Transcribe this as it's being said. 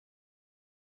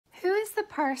is the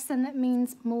person that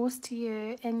means most to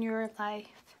you in your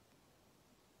life?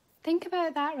 Think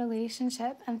about that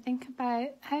relationship and think about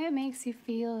how it makes you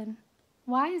feel and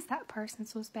why is that person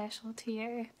so special to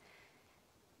you?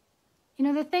 You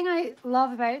know, the thing I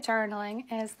love about journaling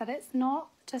is that it's not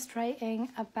just writing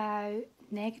about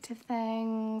negative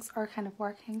things or kind of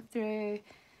working through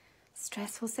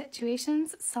stressful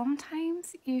situations.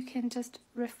 Sometimes you can just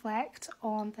reflect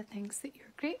on the things that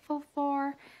you're grateful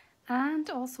for and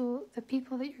also the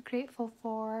people that you're grateful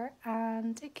for,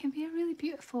 and it can be a really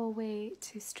beautiful way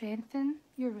to strengthen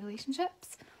your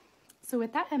relationships. So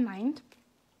with that in mind,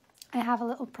 I have a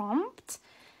little prompt.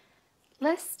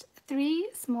 List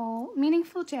 3 small,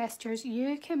 meaningful gestures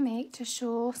you can make to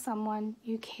show someone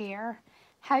you care.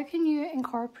 How can you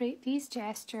incorporate these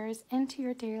gestures into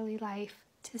your daily life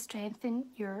to strengthen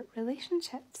your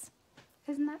relationships?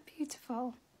 Isn't that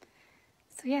beautiful?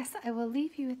 So yes, I will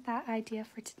leave you with that idea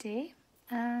for today.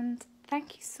 And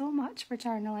thank you so much for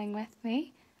journaling with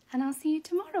me. And I'll see you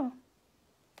tomorrow.